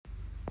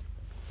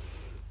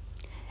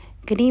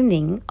Good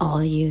evening,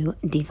 all you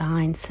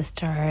Divine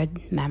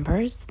Sisterhood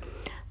members.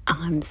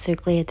 I'm so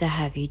glad to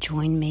have you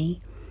join me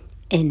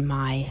in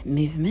my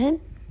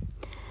movement,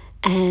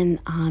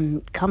 and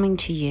I'm coming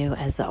to you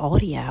as an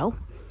audio.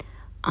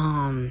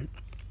 I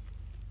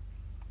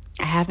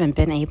haven't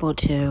been able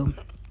to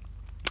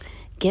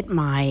get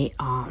my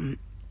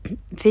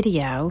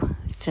video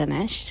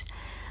finished.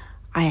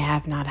 I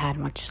have not had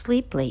much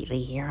sleep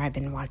lately here. I've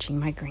been watching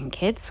my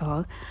grandkids,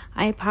 so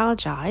I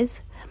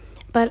apologize.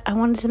 But I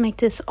wanted to make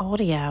this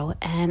audio,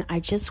 and I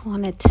just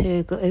wanted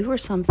to go over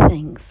some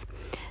things.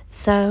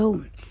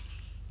 So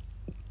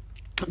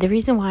the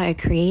reason why I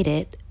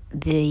created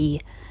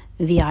the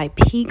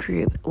VIP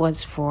group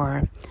was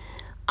for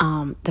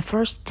the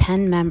first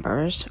 10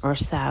 members or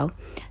so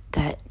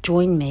that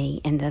join me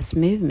in this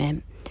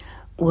movement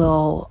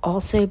will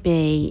also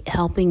be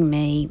helping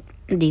me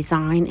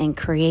design and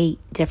create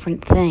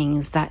different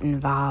things that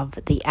involve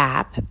the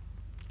app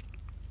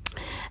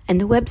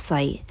and the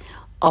website,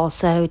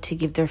 also to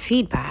give their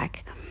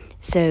feedback.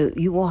 So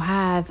you will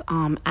have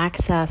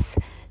access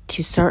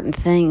to certain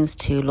things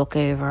to look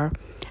over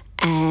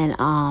and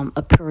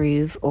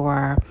approve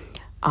or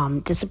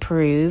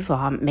disapprove,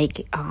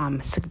 make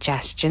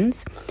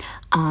suggestions.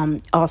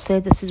 Also,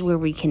 this is where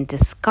we can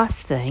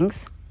discuss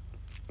things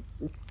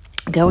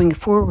going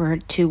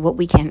forward to what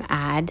we can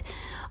add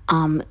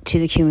to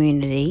the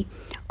community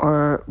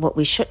or what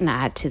we shouldn't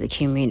add to the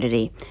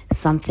community.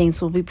 Some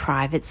things will be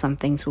private, some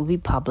things will be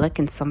public,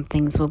 and some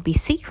things will be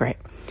secret.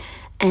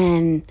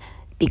 And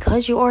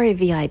because you are a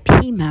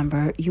VIP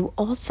member, you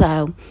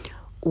also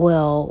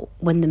will,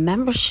 when the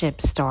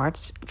membership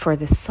starts for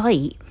the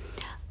site,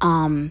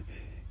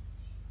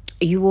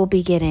 you will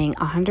be getting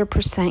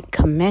 100%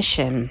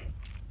 commission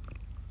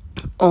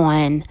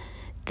on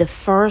the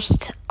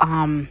first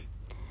 10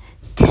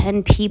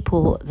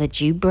 people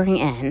that you bring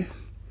in.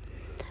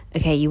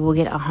 Okay, you will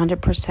get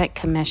 100%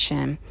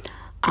 commission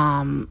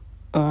on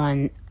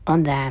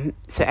them.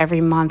 So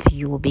every month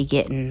you will be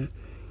getting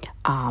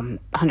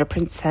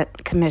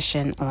 100%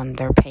 commission on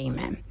their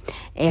payment.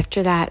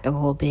 After that, it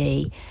will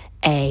be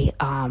a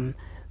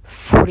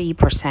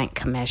 40%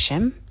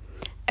 commission.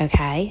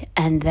 Okay,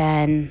 and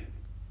then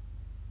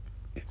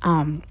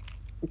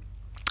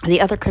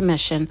the other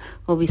commission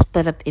will be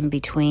split up in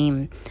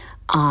between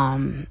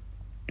the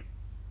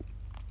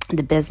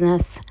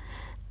business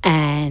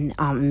and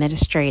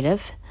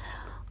administrative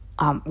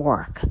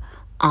work.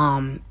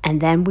 And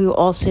then we will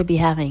also be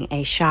having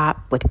a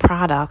shop with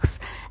products,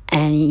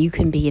 and you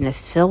can be an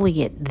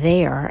affiliate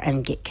there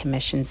and get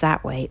commissions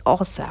that way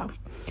also.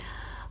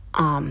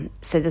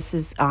 So this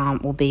is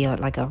will be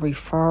like a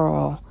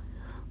referral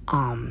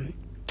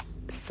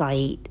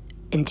site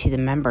into the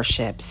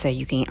membership, so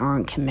you can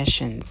earn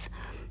commissions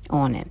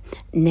on it.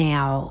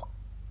 Now,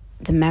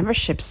 the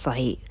membership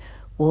site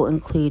will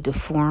include the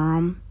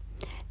forum.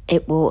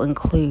 It will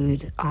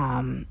include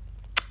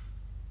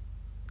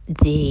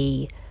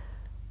the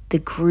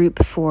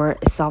group for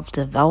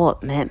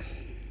self-development,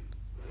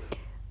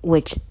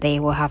 which they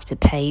will have to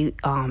pay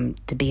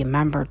to be a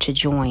member to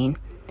join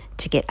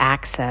to get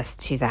access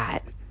to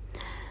that.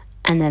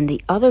 And then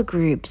the other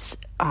groups,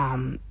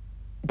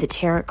 the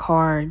tarot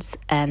cards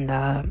and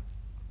the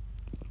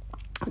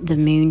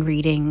moon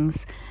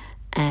readings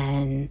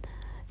and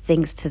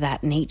things to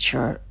that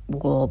nature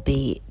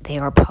they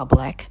are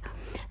public.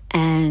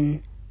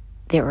 And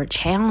there are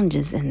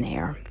challenges in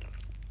there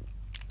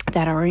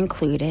that are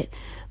included,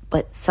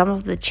 but some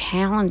of the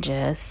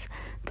challenges,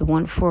 the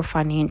one for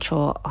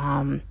financial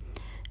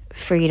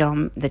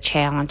freedom, the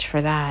challenge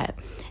for that,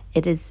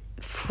 it is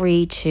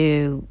free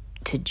to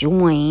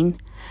join,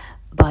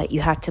 but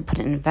you have to put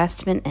an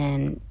investment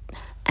in,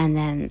 and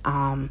then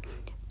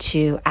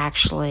to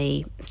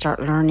actually start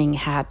learning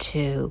how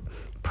to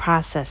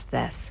process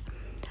this.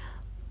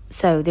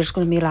 So there's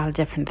going to be a lot of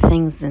different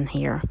things in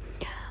here.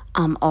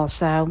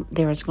 Also,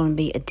 there is going to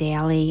be a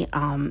daily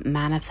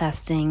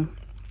manifesting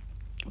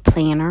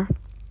planner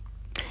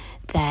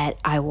that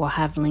I will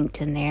have linked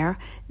in there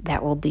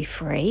that will be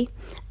free.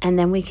 And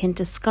then we can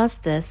discuss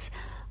this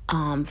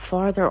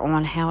farther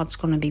on how it's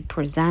going to be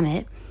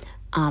presented.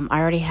 I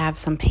already have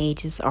some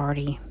pages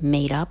already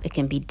made up. It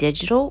can be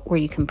digital, or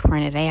you can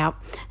print it out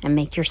and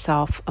make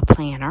yourself a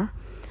planner.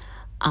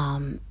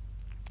 And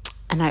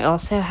I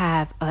also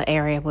have an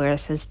area where it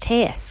says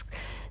tasks.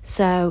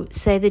 So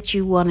say that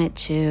you wanted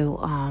to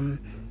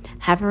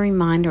have a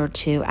reminder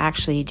to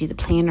actually do the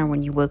planner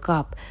when you woke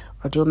up,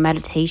 or do a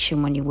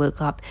meditation when you woke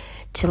up,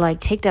 to like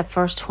take that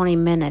first 20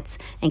 minutes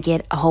and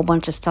get a whole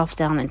bunch of stuff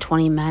down in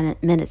 20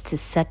 minutes to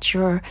set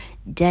your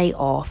day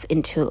off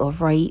into a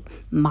right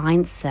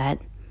mindset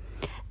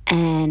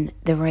and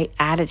the right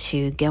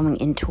attitude going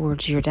in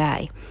towards your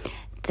day.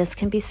 This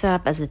can be set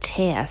up as a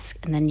task,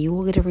 and then you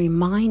will get a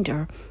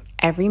reminder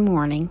every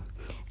morning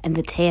and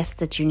the task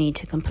that you need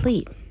to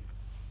complete.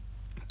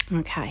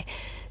 Okay,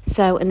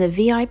 so in the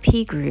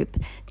VIP group,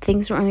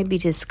 things will only be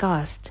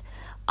discussed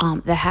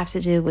that have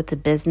to do with the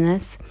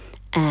business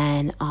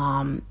and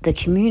the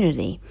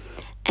community.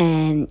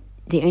 And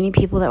the only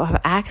people that will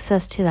have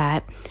access to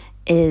that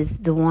is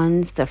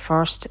the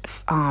first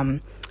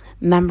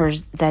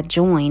members that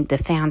joined, the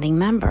founding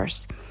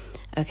members.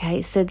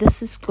 Okay, so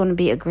this is going to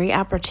be a great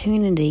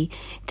opportunity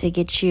to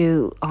get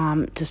you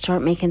to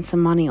start making some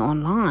money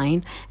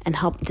online and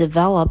help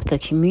develop the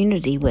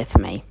community with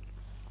me.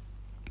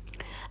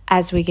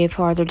 As we go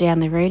farther down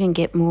the road and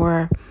get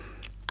more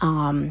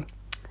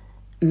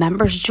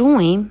members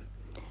join,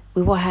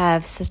 we will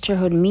have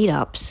sisterhood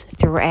meetups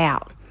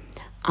throughout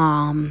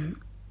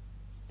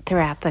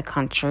the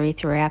country,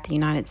 throughout the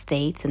United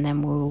States, and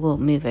then we'll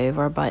move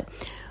over. But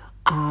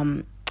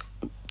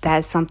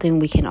that's something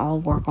we can all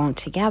work on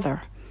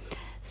together.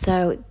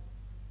 So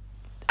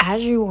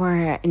as you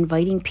are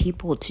inviting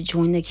people to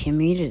join the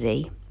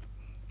community,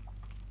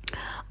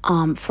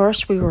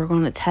 first we were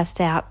going to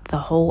test out the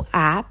whole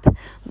app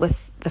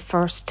with the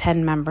first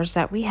 10 members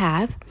that we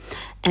have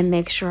and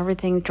make sure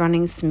everything's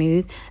running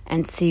smooth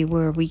and see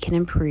where we can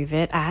improve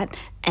it at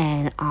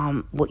and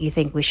what you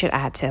think we should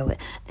add to it.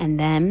 And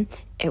then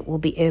it will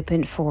be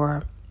open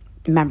for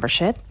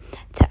membership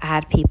to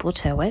add people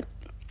to it.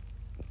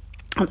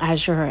 And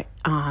as you're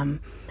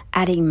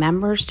adding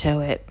members to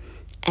it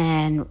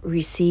and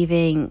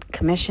receiving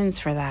commissions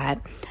for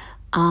that,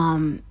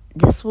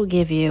 this will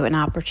give you an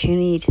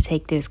opportunity to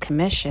take those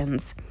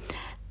commissions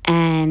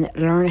and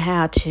learn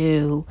how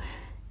to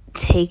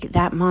take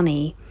that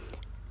money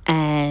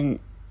and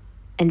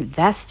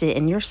invest it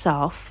in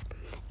yourself,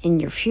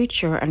 in your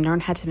future, and learn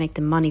how to make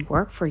the money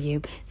work for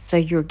you so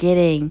you're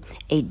getting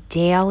a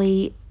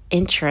daily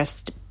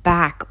interest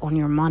back on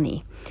your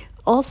money.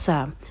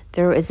 Also,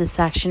 there is a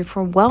section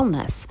for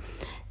wellness.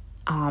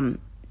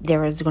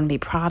 There is going to be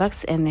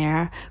products in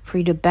there for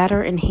you to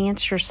better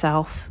enhance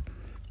yourself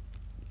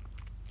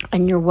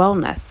and your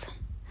wellness,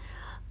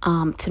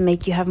 to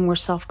make you have more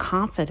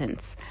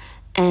self-confidence.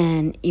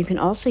 And you can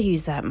also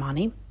use that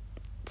money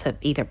to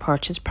either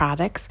purchase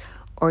products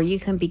or you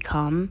can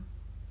become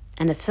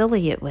an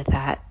affiliate with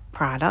that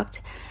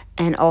product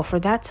and offer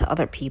that to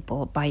other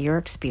people by your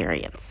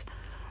experience.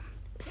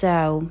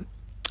 So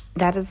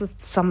that is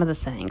some of the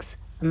things.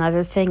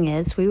 Another thing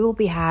is we will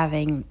be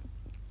having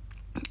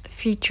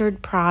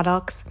featured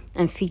products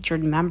and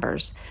featured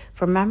members.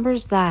 For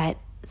members that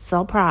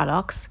sell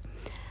products,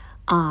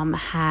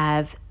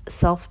 have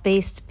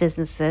self-based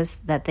businesses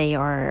that they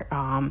are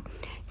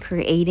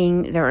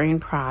creating their own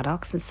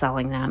products and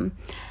selling them.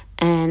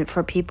 And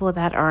for people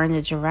that are in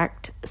the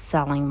direct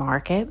selling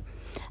market,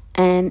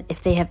 and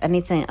if they have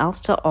anything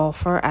else to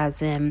offer,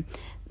 as in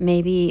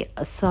maybe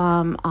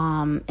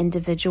some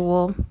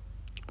individual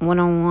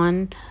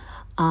one-on-one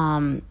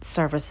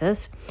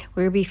services,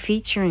 we'll be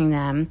featuring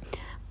them.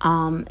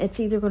 It's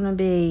either going to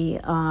be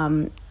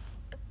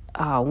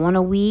one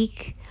a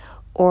week,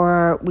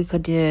 or we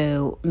could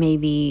do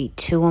maybe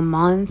 2 a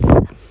month,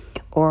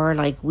 or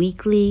like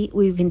weekly.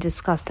 We can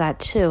discuss that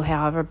too,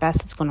 however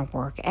best it's going to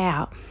work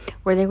out,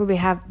 where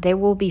they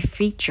will be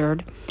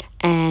featured,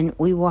 and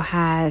we will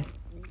have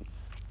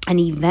an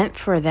event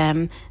for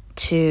them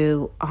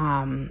to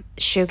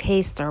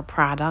showcase their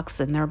products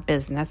and their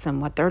business and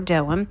what they're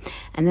doing.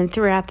 And then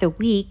throughout the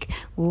week,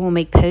 we will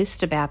make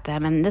posts about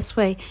them. And this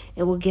way,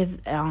 it will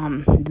give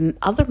the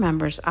other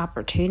members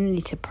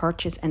opportunity to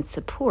purchase and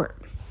support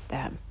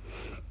them.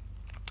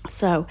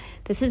 So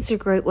this is a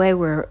great way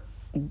where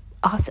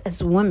us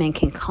as women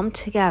can come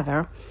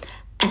together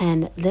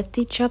and lift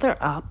each other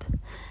up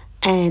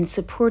and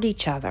support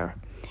each other.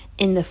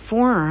 In the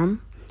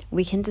forum,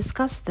 we can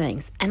discuss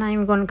things. And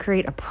I'm going to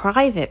create a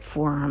private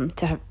forum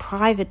to have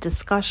private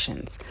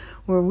discussions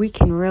where we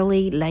can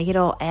really lay it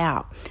all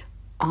out.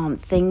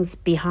 Things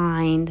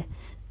behind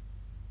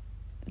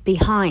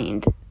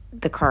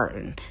the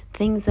curtain.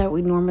 Things that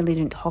we normally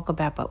didn't talk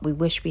about, but we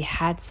wish we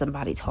had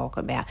somebody talk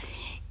about.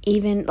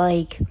 Even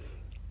like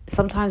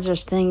sometimes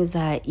there's things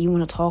that you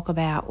want to talk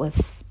about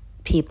with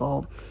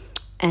people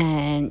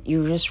and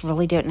you just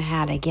really don't know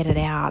how to get it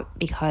out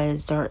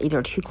because they're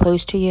either too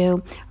close to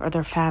you or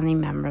they're family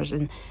members.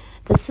 And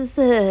this is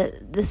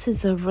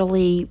a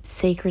really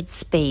sacred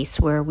space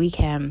where we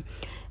can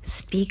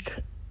speak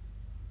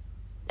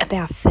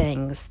about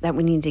things that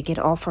we need to get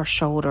off our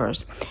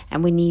shoulders,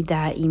 and we need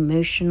that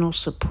emotional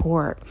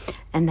support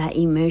and that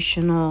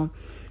emotional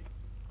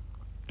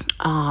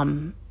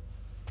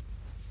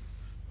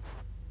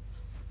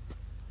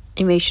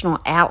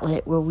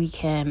outlet where we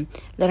can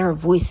let our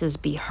voices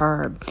be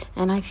heard.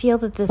 And I feel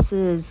that this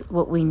is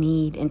what we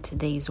need in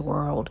today's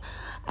world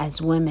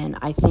as women.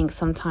 I think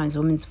sometimes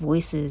women's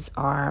voices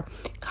are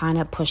kind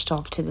of pushed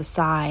off to the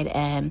side,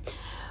 and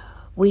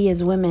we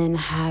as women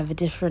have a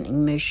different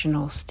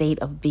emotional state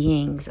of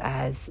beings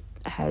as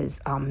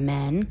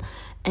men.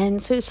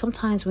 And so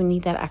sometimes we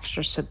need that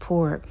extra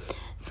support.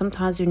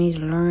 Sometimes we need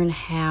to learn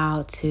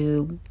how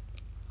to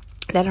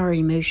let our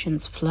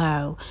emotions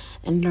flow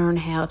and learn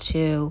how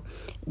to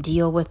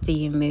deal with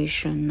the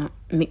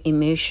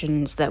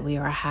emotions that we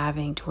are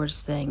having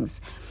towards things.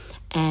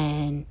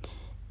 And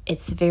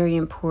it's very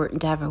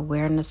important to have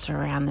awareness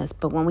around this.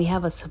 But when we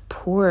have a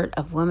support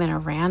of women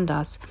around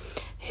us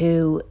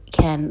who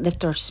can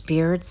lift our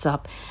spirits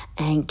up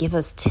and give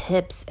us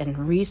tips and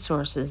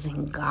resources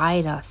and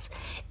guide us,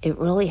 it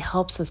really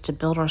helps us to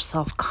build our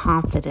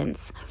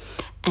self-confidence.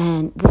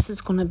 And this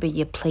is going to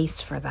be a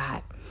place for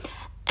that.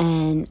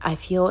 And I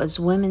feel as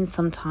women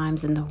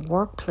sometimes in the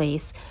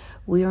workplace,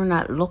 we are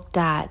not looked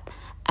at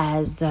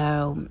as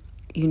though,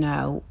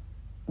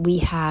 we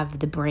have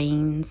the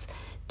brains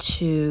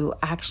to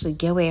actually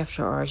go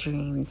after our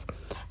dreams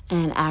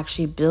and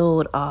actually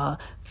build a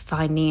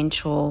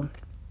financial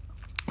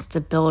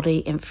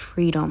stability and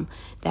freedom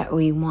that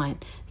we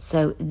want.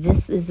 So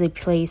this is a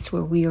place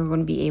where we are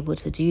going to be able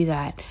to do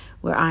that,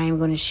 where I am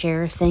going to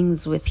share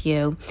things with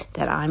you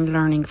that I'm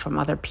learning from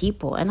other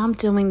people, and I'm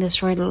doing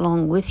this right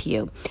along with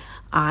you.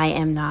 I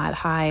am not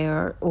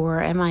higher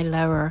or am I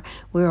lower.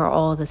 We are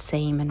all the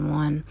same in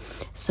one.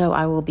 So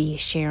I will be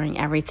sharing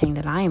everything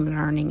that I am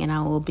learning, and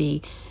I will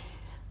be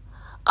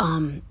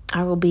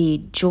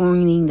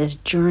joining this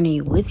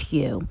journey with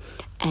you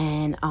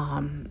and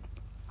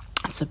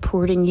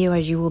supporting you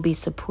as you will be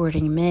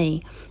supporting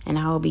me, and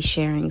I will be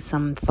sharing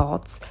some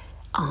thoughts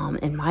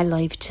in my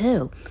life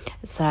too.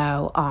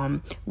 So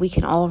we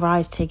can all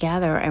rise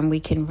together, and we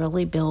can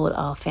really build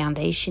a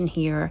foundation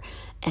here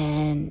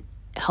and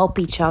help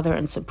each other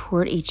and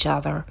support each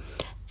other,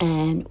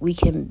 and we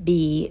can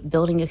be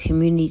building a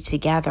community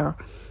together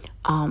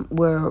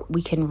where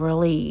we can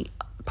really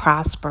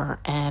prosper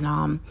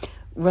and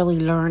really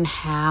learn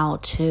how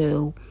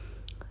to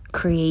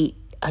create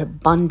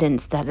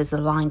abundance that is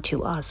aligned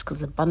to us,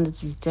 because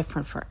abundance is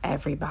different for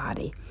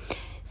everybody.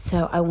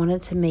 So I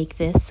wanted to make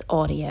this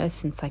audio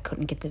since I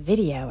couldn't get the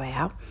video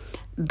out,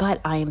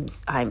 but I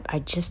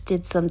just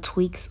did some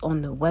tweaks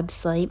on the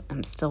website.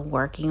 I'm still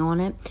working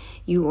on it.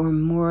 You are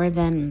more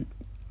than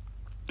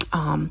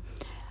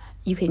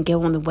you can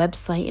go on the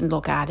website and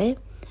look at it,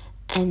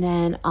 and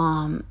then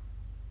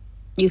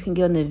you can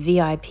go in the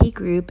VIP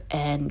group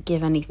and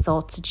give any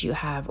thoughts that you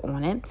have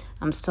on it.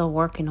 I'm still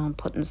working on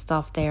putting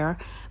stuff there,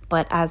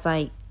 but as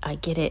I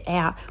get it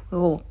out, we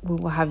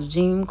will have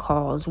Zoom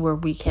calls where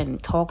we can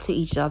talk to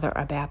each other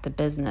about the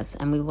business,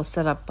 and we will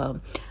set up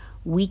a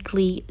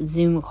weekly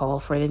Zoom call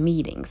for the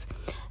meetings.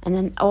 And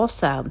then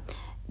also,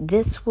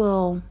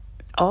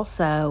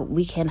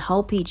 we can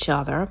help each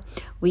other.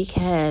 We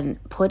can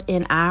put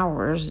in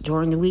hours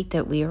during the week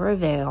that we are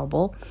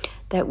available,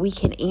 that we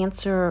can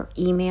answer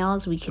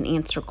emails, we can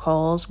answer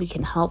calls, we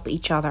can help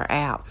each other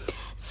out.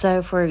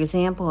 So, for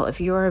example,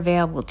 if you're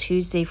available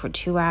Tuesday for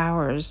 2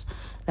 hours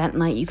that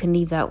night, you can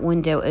leave that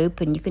window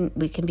open.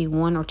 We can be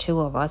one or two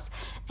of us.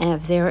 And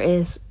if there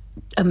is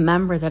a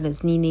member that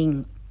is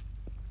needing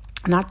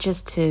not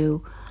just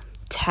to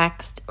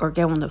text or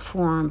go on the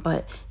forum,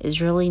 but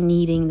is really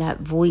needing that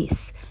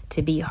voice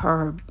to be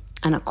heard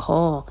and a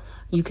call,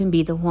 you can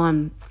be the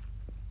one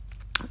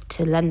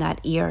to lend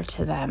that ear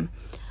to them.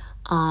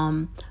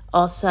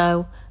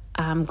 Also,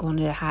 I'm going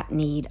to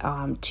need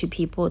 2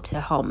 people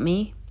to help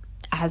me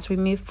as we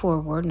move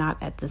forward, not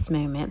at this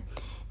moment,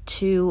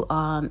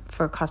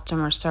 for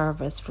customer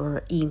service,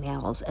 for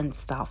emails and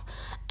stuff,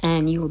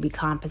 and you will be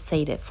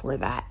compensated for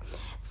that.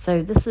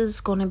 So this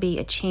is going to be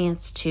a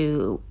chance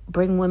to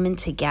bring women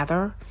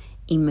together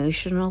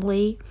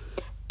emotionally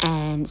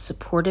and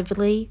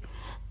supportively,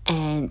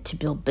 and to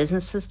build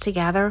businesses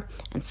together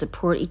and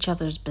support each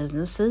other's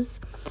businesses.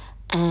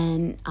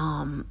 And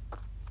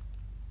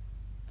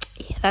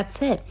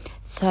that's it.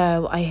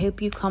 So I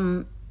hope you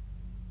come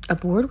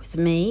aboard with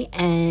me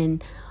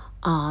and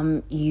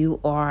you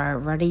are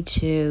ready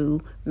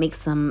to make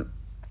some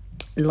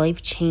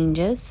life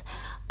changes.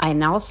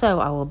 And also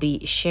I will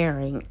be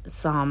sharing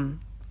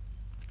some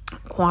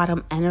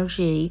quantum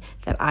energy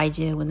that I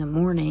do in the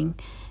morning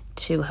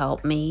to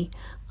help me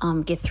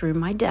get through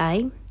my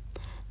day.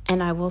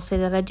 And I will say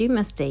that I do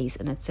miss days,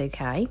 and it's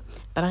okay,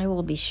 but I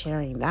will be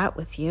sharing that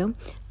with you.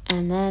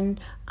 And then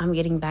I'm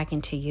getting back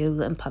into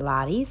yoga and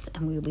Pilates,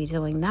 and we'll be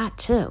doing that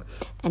too.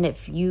 And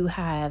if you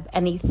have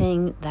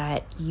anything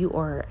that you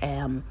are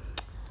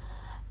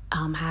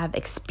have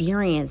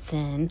experience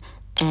in,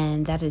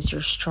 and that is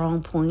your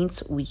strong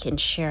points, we can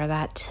share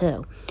that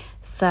too.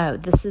 So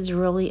this is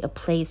really a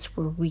place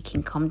where we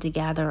can come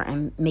together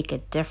and make a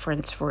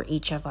difference for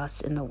each of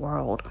us in the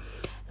world.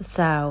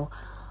 So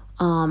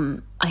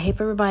I hope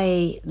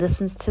everybody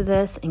listens to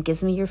this and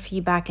gives me your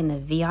feedback in the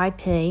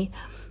VIP,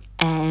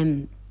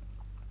 and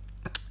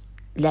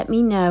let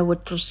me know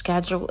what your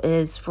schedule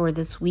is for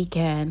this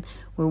weekend,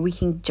 where we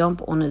can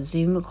jump on a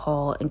Zoom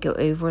call and go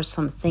over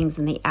some things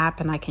in the app,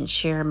 and I can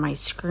share my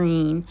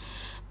screen,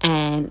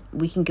 and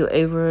we can go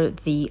over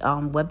the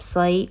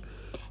website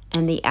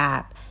and the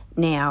app.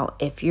 Now,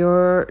 if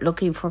you're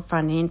looking for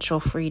financial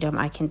freedom,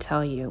 I can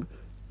tell you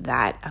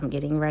that I'm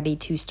getting ready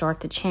to start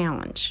the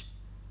challenge.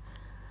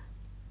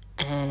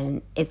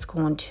 And it's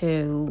going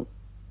to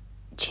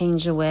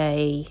change the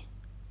way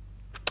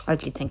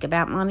that you think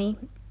about money,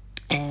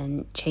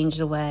 and change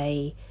the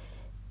way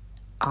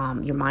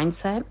your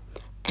mindset,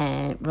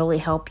 and really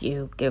help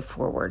you go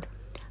forward.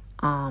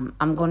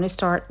 I'm going to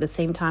start the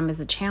same time as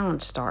the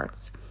challenge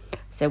starts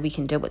so we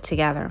can do it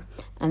together.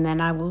 And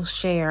then I will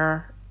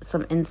share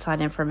some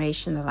inside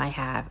information that I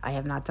have. I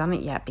have not done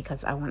it yet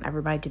because I want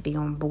everybody to be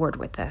on board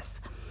with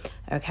this.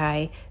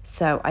 Okay?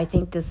 So I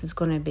think this is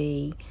going to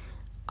be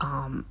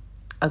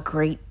a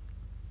great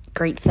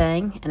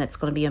thing, and it's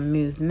going to be a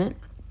movement.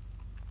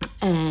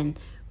 And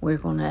we're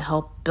going to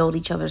help build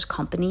each other's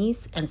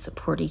companies and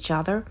support each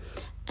other.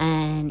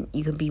 And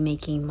you can be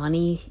making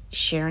money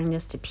sharing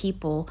this to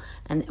people,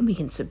 and then we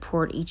can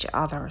support each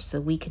other so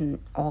we can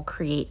all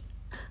create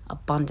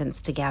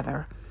abundance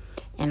together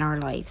in our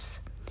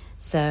lives.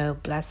 So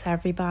bless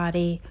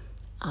everybody.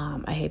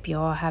 I hope you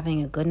all are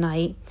having a good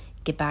night.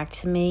 Get back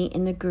to me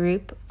in the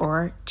group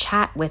or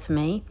chat with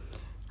me.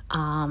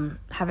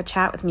 Have a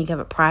chat with me. You can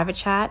have a private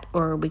chat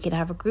or we could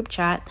have a group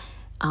chat.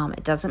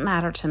 It doesn't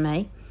matter to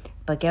me.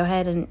 But go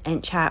ahead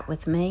and chat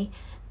with me.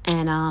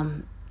 And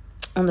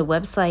on the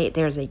website,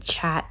 there's a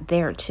chat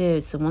there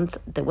too. So once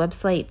the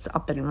website's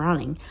up and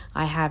running,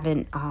 I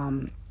haven't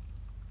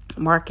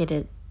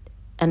marketed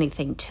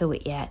anything to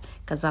it yet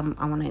because I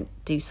want to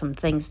do some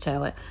things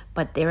to it.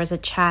 But there is a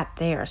chat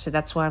there. So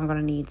that's why I'm going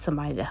to need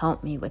somebody to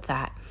help me with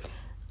that.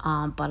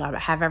 But I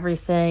have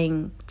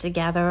everything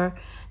together,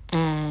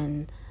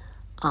 and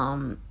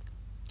I'm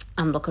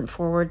looking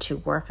forward to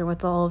working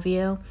with all of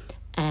you.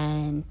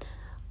 And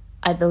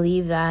I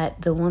believe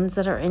that the ones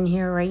that are in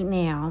here right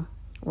now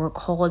were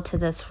called to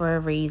this for a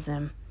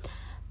reason.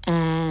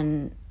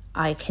 And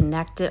I've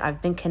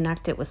been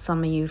connected with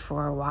some of you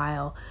for a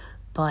while,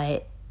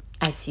 but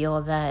I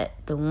feel that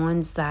the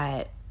ones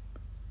that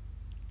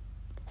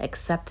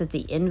accepted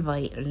the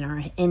invite and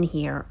are in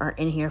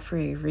here for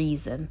a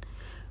reason.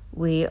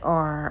 We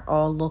are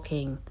all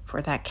looking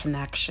for that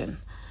connection.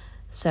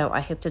 So I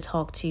hope to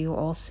talk to you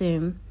all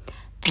soon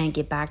and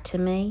get back to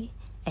me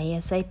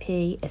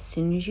ASAP as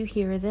soon as you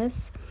hear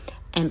this.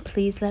 And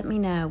please let me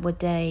know what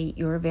day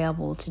you're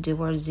available to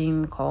do our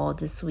Zoom call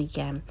this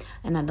weekend.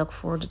 And I look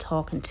forward to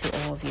talking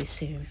to all of you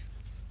soon.